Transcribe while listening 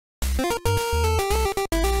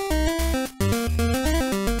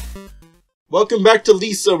Welcome back to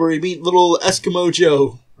Lisa, where we meet little Eskimo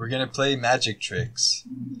Joe. We're gonna play magic tricks.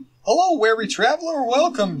 Hello, weary traveler.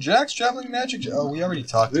 Welcome, Jack's Traveling Magic. Oh, we already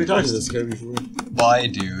talked. We talked to this guy before. Bye,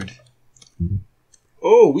 dude.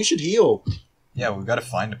 Oh, we should heal. Yeah, we've got to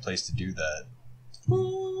find a place to do that.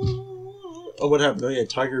 Oh, what happened? Oh yeah,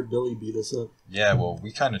 Tiger Billy beat us up. Yeah, well,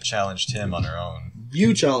 we kind of challenged him on our own.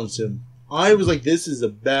 You challenged him. I was like, this is a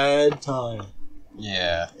bad time.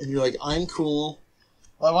 Yeah. And you're like, I'm cool.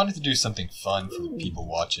 Well, I wanted to do something fun for the people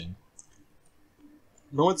watching.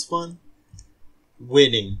 You know what's fun?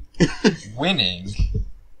 Winning. Winning?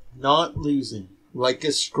 Not losing. Like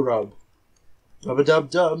a scrub.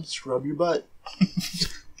 Rub-a-dub-dub, scrub your butt.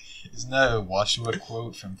 Isn't that a Washua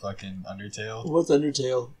quote from fucking Undertale? What's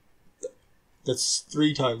Undertale? That's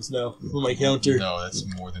 3 times now for my counter. No, that's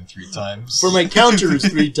more than 3 times. For my counter is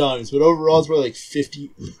 3 times, but overall it's probably like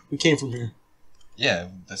 50. We came from here. Yeah,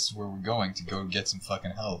 that's where we're going, to go get some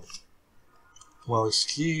fucking health. Well,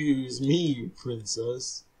 excuse me,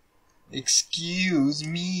 princess. Excuse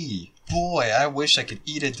me. Boy, I wish I could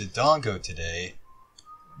eat a Dodongo today.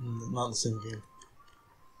 Not the same game.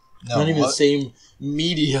 No, not even the same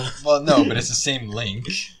media. Well, no, but it's the same Link.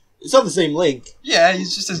 It's not the same Link. Yeah,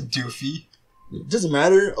 he's just as doofy. It doesn't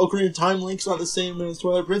matter. Ocarina of Time Link's not the same as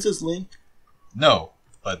Twilight Princess Link. No,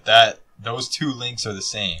 but those 2 Links are the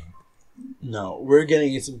same. No, we're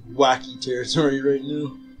getting in some wacky territory right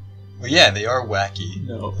now. Well, yeah, they are wacky.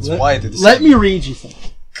 No. That's why they're the same. Let me read you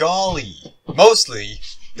something. Golly. Mostly,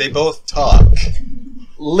 they both talk.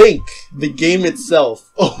 Link, the game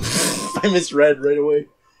itself. Oh, I misread right away.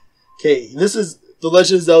 Okay, this is The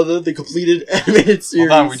Legend of Zelda, the completed animated series.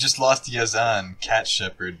 Hold on, we just lost Yazan, Cat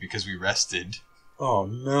Shepherd, because we rested. Oh,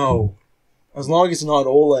 no. As long as it's not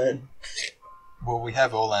Olan. Well, we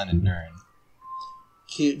have Olan and Nern.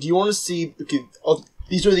 Okay, do you want to see... Okay,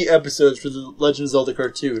 these are the episodes for the Legend of Zelda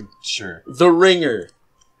cartoon. Sure. The Ringer,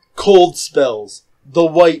 Cold Spells, The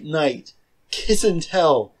White Knight, Kiss and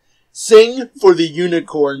Tell, Sing for the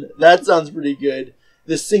Unicorn. That sounds pretty good.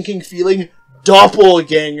 The Sinking Feeling,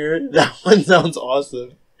 Doppelganger. That one sounds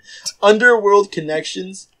awesome. Underworld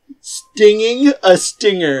Connections, Stinging a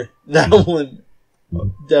Stinger. That one,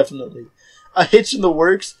 definitely. A Hitch in the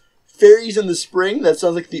Works, Fairies in the Spring. That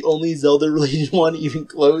sounds like the only Zelda-related one, even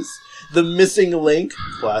close. The Missing Link,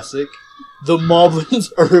 classic. The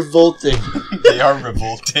Moblins are revolting. They are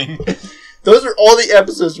revolting. Those are all the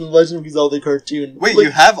episodes from the Legend of Zelda cartoon. Wait, you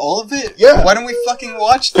have all of it? Yeah. Why don't we fucking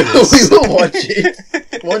watch this? We will watch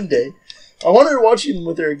it one day. I wanted to watch it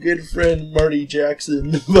with our good friend Marty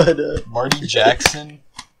Jackson, but Marty Jackson?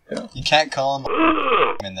 Yeah. You can't call him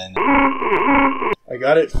and then... I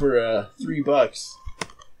got it for $3.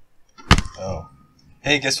 Oh.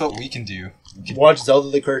 Hey, guess what we can do? We can watch Zelda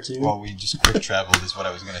the cartoon. Well, we just quick traveled is what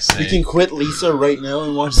I was going to say. We can quit Lisa right now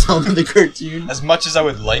and watch Zelda the cartoon. As much as I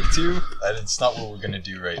would like to, it's not what we're going to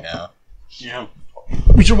do right now. Yeah.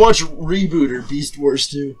 We should watch Reboot or Beast Wars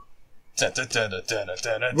 2. Where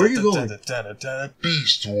are you going?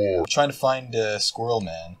 Beast Wars. I'm trying to find Squirrel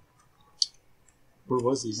Man. Where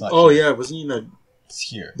was he? Oh here. Yeah, wasn't he in that? It's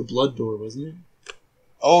here. The blood door, wasn't it?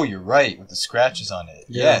 Oh, you're right, with the scratches on it.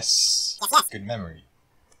 Yeah. Yes. Good memory.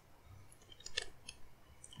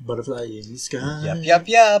 Butterfly in the sky. Yep, yep,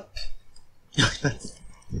 yep.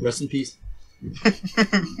 Rest in peace.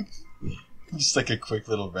 Just like a quick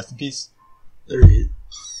little rest in peace. There he is.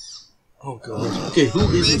 Oh god. Okay, who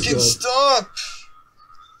is this Make it guy? stop!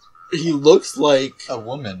 He looks like a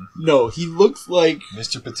woman. No, he looks like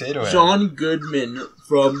Mr. Potato Head. John Goodman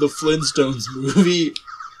from the Flintstones movie.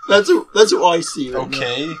 That's who I see right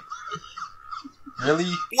okay. now.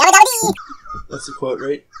 Really? That's the quote,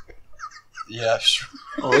 right? Yeah, sure.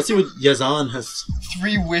 Oh, let's see what Yazan has.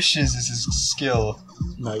 3 wishes is his skill.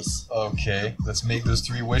 Nice. Okay, let's make those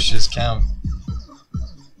 3 wishes count.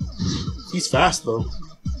 He's fast, though.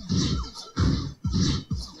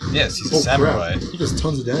 Yes, he's a samurai. Crap. He does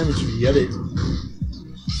tons of damage if you get it.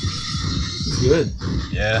 He's good.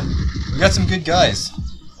 Yeah. We got some good guys.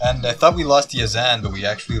 And I thought we lost Yazan, but we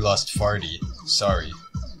actually lost Farty. Sorry.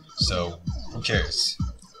 So, who cares?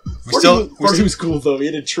 Farty was cool, though. He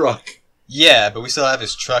had a truck. Yeah, but we still have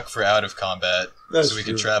his truck for out of combat, That's so we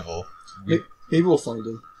true. can travel. Maybe we'll find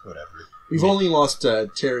him. Whatever. We've only lost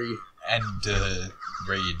Terry. And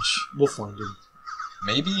Rage. We'll find him.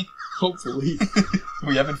 Maybe? Hopefully.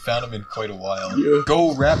 We haven't found him in quite a while. Yeah.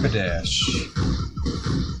 Go Rapidash.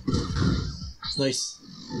 Nice.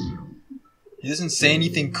 He doesn't say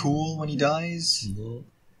anything cool when he dies? No.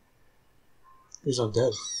 He's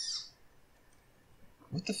undead.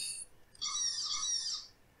 What the f...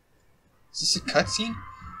 Is this a cutscene?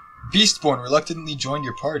 Beastborn reluctantly joined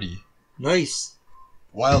your party. Nice.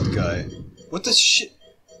 Wild guy. What the shit?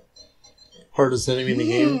 Hardest enemy in the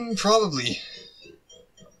game? Probably.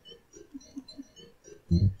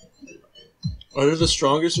 Are they the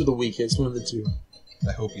strongest or the weakest? One of the two.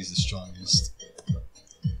 I hope he's the strongest.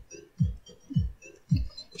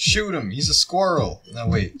 Shoot him! He's a squirrel! No,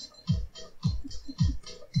 wait.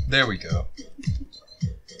 There we go.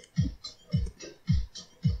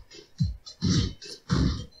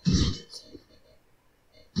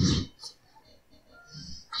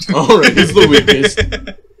 Alright, he's the weakest.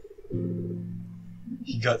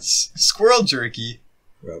 He got squirrel jerky.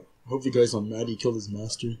 Crap. Hope the guy's not mad he killed his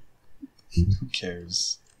master. Who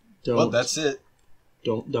cares? Don't. Well, that's it.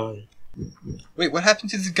 Don't die. Wait, what happened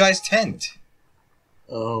to the guy's tent?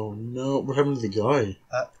 Oh no, what happened to the guy?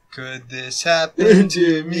 Could this happen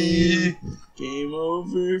to me? Game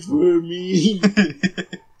over for me.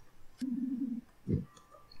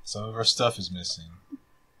 Some of our stuff is missing.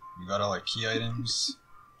 We got all our key items.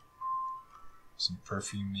 Some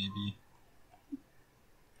perfume, maybe.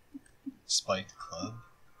 Spiked club.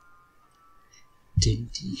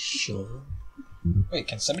 Dainty shawl. Wait,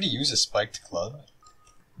 can somebody use a spiked club?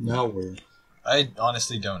 Now where? I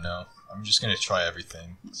honestly don't know. I'm just gonna try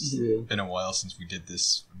everything. It's Yeah. been a while since we did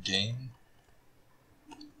this game.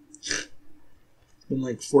 It's been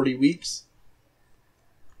like 40 weeks.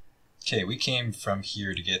 Okay, we came from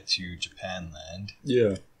here to get to Japan land.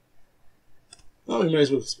 Yeah. Oh, we might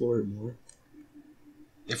as well explore it more.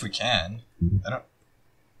 If we can. I don't...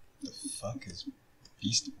 The fuck is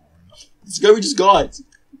Beastborn? This guy we just got.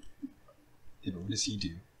 Yeah, but what does he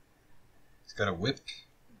do? He's got a whip.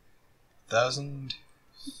 1,000...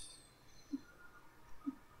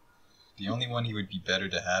 The only one he would be better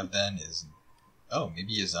to have then is... Oh,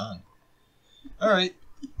 maybe Yazan. Alright,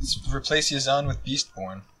 let's replace Yazan with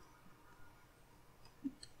Beastborn.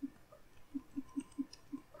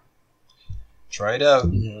 Try it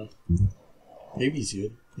out. Yeah. Maybe he's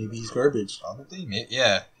good. Maybe he's garbage. Probably.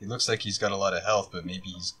 Yeah, he looks like he's got a lot of health, but maybe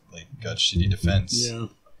he's like got shitty defense. Yeah.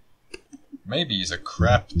 Maybe he's a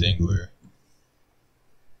crap dingler.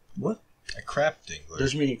 What? A crap dingler.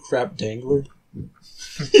 Doesn't mean crap dangler.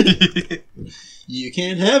 You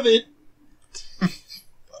can't have it. He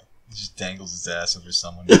just dangles his ass over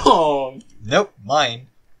someone. Oh. Nope, mine.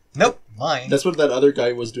 Nope, mine. That's what that other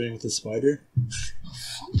guy was doing with the spider.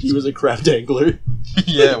 He was a crap dangler.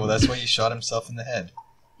 Yeah, well, that's why he shot himself in the head.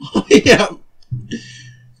 Yeah.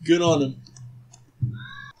 Good on him.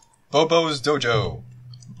 Bobo's Dojo.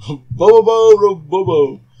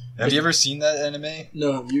 Bobo. Have you ever seen that anime?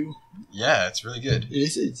 No, have you? Yeah, it's really good. It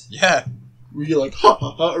is. Yeah. Were you like, ha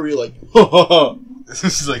ha ha, or were you like, ha ha ha? This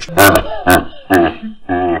is like...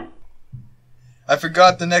 I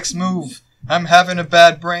forgot the next move. I'm having a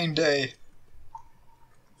bad brain day.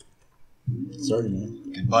 Sorry,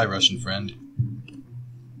 man. Goodbye, Russian friend.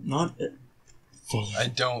 Not... I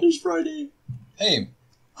don't... There's Friday. Hey.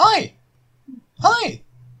 Hi. Hi.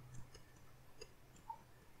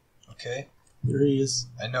 Okay. There he is.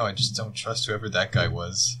 I know, I just don't trust whoever that guy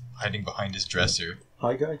was, hiding behind his dresser.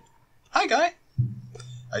 Hi, guy. Hi, guy.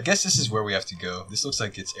 I guess this is where we have to go. This looks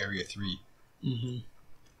like it's Area 3. Mm-hmm.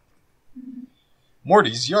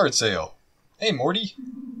 Morty's yard sale. Hey, Morty.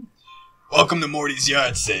 Welcome to Morty's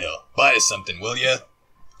yard sale. Buy us something, will ya?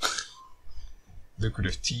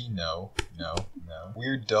 Lucrative tea? No.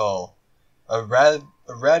 Weird doll. A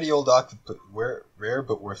ratty old octopus. Rare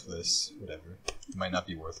but worthless. Whatever. It might not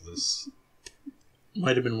be worthless.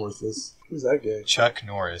 Might have been worthless. Who's that guy? Chuck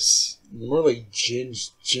Norris. More like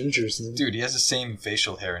Gingerson. Dude, he has the same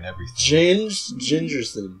facial hair and everything.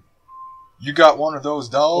 Gingerson. You got one of those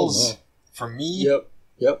dolls? Oh, no. For me?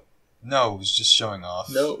 Yep. No, it was just showing off.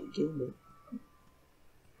 No, give him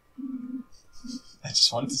I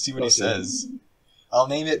just wanted to see what he says. I'll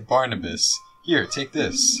name it Barnabas. Here, take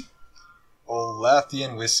this.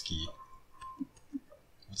 Olathian whiskey.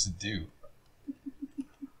 What's it do?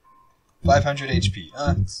 500 HP.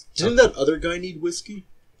 Didn't that other guy need whiskey?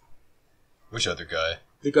 Which other guy?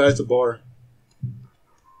 The guy at the bar.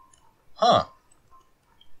 Huh.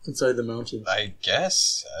 Inside the mountain. I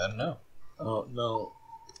guess. I don't know. Oh, no.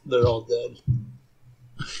 They're all dead.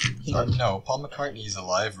 No, Paul McCartney's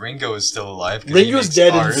alive. Ringo is still alive. Ringo's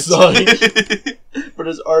dead inside. But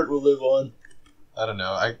his art will live on. I don't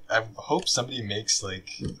know. I hope somebody makes, like,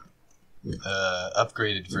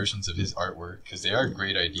 upgraded versions of his artwork, because they are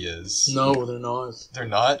great ideas. No, they're not. They're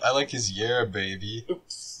not? I like his Yeah, baby.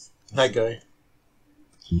 Oops. That guy.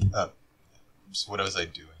 So what was I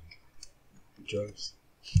doing? Drugs.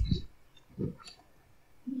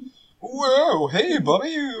 Whoa, hey,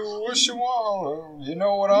 buddy, what you want? You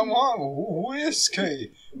know what I want?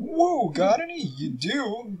 Whiskey. Whoa, got any? You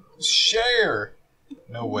do? Share.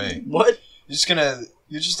 No way. What?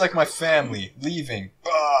 You're just like my family, leaving.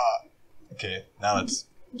 Ah. Okay, now let's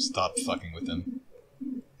stop fucking with them.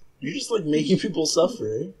 You're just like making people suffer,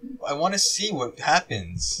 eh? I want to see what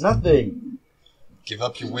happens. Nothing. Give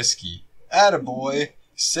up your whiskey. Attaboy.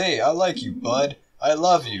 Say, I like you, bud. I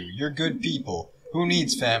love you. You're good people. Who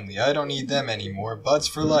needs family? I don't need them anymore. Buds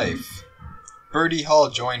for life. Birdie Hall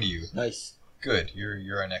joined you. Nice. Good.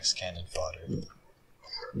 You're our next cannon fodder.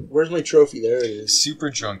 Where's my trophy? There it is. Super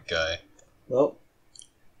drunk guy. Well,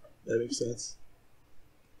 that makes sense.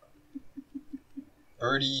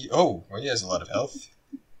 Birdie. Oh, well, he has a lot of health.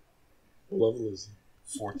 What level is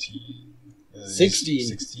 14. 16.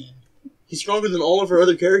 16. He's stronger than all of our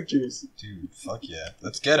other characters. Dude, fuck yeah.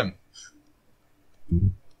 Let's get him.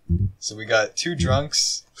 So we got 2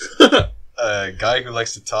 drunks, a guy who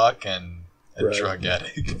likes to talk, and a drug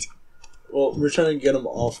addict. Well, we're trying to get him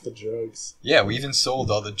off the drugs. Yeah, we even sold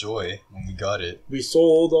all the joy when we got it. We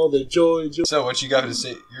sold all the joy. So what you got to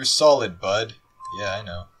say? You're solid, bud. Yeah, I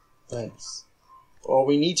know. Thanks. Oh,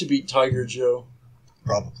 we need to beat Tiger Joe.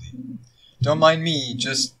 Probably. Don't mind me,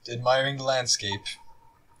 just admiring the landscape.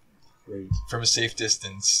 Great. From a safe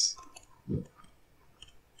distance.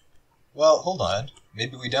 Well, hold on.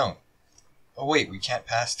 Maybe we don't. Oh wait, we can't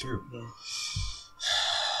pass through. No.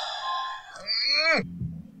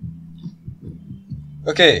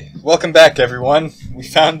 Okay, welcome back everyone. We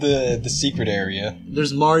found the secret area.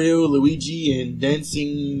 There's Mario, Luigi, and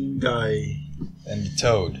Dancing Guy. And the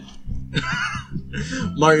Toad.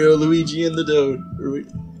 Mario, Luigi, and the Toad.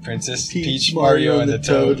 Princess Peach, Mario, and the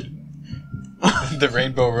Toad. The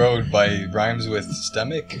Rainbow Road by rhymes with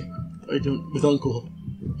stomach. With Uncle.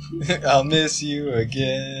 I'll miss you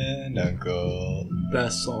again, Uncle.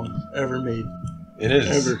 Best song ever made. It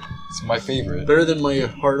is. Ever. It's my favorite. Better than my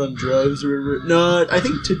Heart on Drugs or whatever. No, I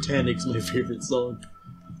think Titanic's my favorite song.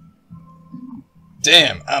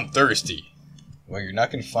 Damn, I'm thirsty. Well, you're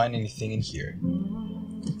not going to find anything in here.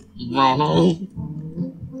 Ooh,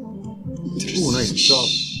 nice job.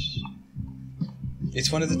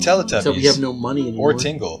 It's one of the Teletubbies. Except we have no money anymore. Or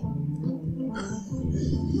Tingle.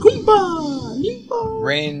 Goomba! Limba!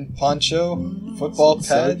 Rain poncho. Football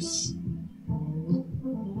pads.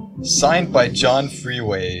 Signed by John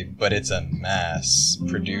Freeway, but it's a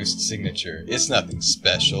mass-produced signature. It's nothing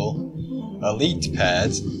special. Elite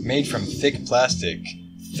pads made from thick plastic,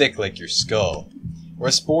 thick like your skull. Or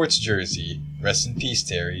a sports jersey. Rest in peace,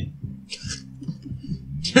 Terry.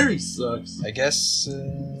 Terry sucks. I guess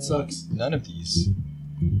sucks. None of these.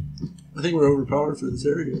 I think we're overpowered for this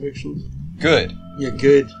area, actually. Good. Yeah,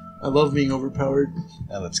 good. I love being overpowered.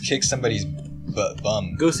 Now let's kick somebody's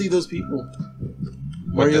bum. Go see those people.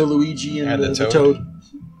 Mario, Luigi, and the Toad.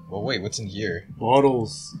 Well, wait, what's in here?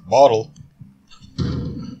 Bottles. Bottle.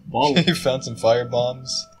 Bottle. You found some fire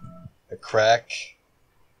bombs. A crack.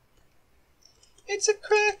 It's a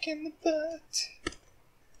crack in the butt.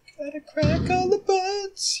 Gotta crack all the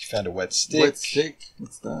butts. You found a wet stick. Wet stick?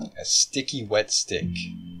 What's that? A sticky wet stick.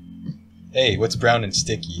 Hey, what's brown and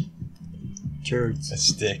sticky? Turds. A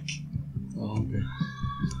stick. Oh, okay.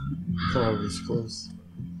 Thought I was close.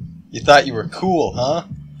 You thought you were cool, huh?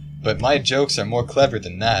 But my jokes are more clever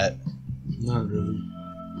than that. Not really.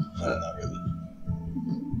 No, not really.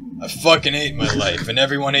 I fucking hate my life, and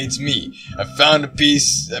everyone hates me. I found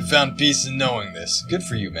peace in knowing this. Good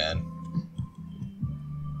for you, man.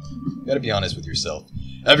 You gotta be honest with yourself.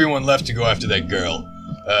 Everyone left to go after that girl.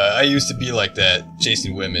 I used to be like that,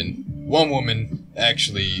 chasing women. One woman,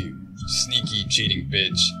 actually, sneaky, cheating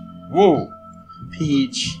bitch. Whoa!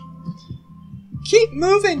 Peach. Keep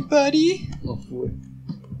moving, buddy! Oh, boy.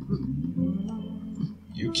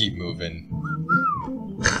 You keep moving.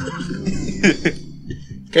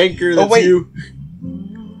 Kanker, that's you.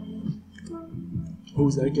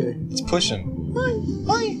 Who's that guy? Let's push him.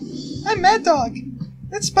 Hi, I'm Mad Dog.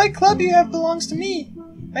 That spike club you have belongs to me.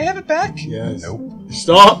 May I have it back? Yes. Nope.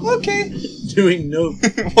 Stop! Okay. Doing nope.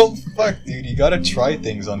 Well, fuck, dude. You gotta try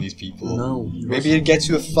things on these people. No. Maybe it gets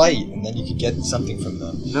you a fight, and then you could get something from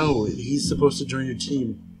them. No, he's supposed to join your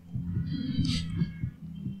team.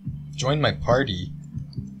 Join my party.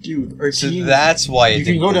 Dude, our So team... that's why it You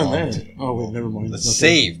can didn't go down belong there. to- Oh, wait, never mind. Let's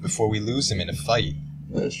Okay. save before we lose him in a fight.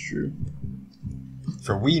 That's true.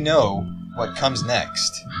 For we know what comes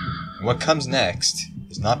next. And what comes next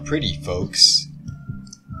is not pretty, folks.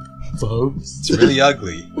 Folks? It's really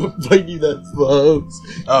ugly. Why do that, folks?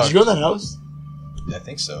 Oh. Did you go in that house? Yeah, I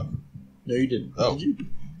think so. No, you didn't. Oh. Did you?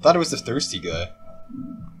 Thought it was the thirsty guy.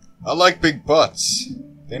 I like big butts.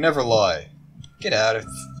 They never lie.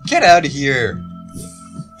 Get out of here!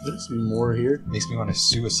 There's more here. Makes me want to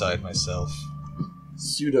suicide myself.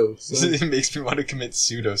 Pseudo. It makes me want to commit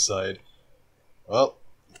pseudocide. Well,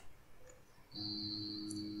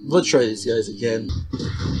 Let's try these guys again.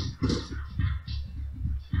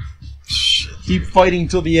 shit. Keep fighting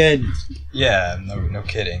till the end. Yeah, no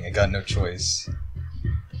kidding. I got no choice.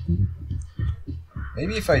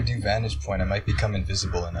 Maybe if I do Vantage Point, I might become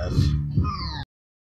invisible enough.